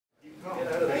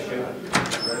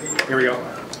Here we go.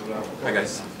 Hi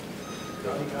guys.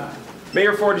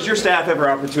 Mayor Ford, has your staff ever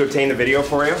offered to obtain the video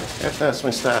for you? That's my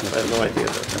staff. I have no idea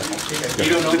about that. You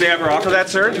don't know? Did they ever offer that,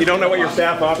 sir? You don't know what your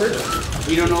staff offered?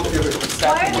 You don't know if your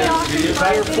staff Why are they offering to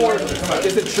buy a video?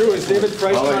 Is it true? Is David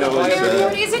Price All I trying to know buy is a Mayor video?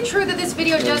 Ford, is it true that this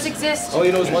video does exist? All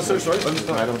you know is what, sir? Sorry? I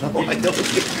don't know. I don't.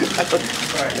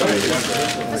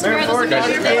 Mr. Mayor Ford,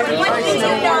 what do you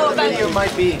know about It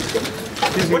might be.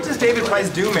 What does David Price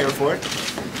do, Mayor Ford?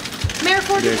 Mayor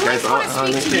Ford, the police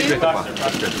want to speak to you.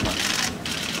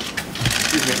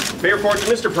 Mayor Ford, did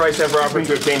Mr. Price ever offer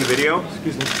to obtain the video?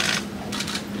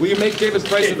 Will you make David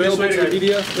Price available to the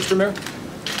media, Mr. Mayor?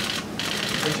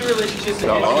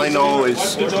 All I know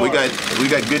is we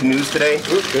got good news today.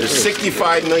 There's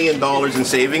 $65 million in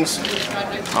savings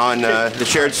on the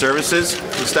shared services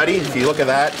study. If you look at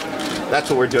that, that's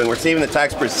what we're doing. We're saving the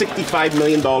taxpayers $65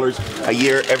 million a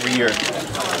year every year.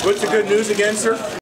 What's the good news again, sir?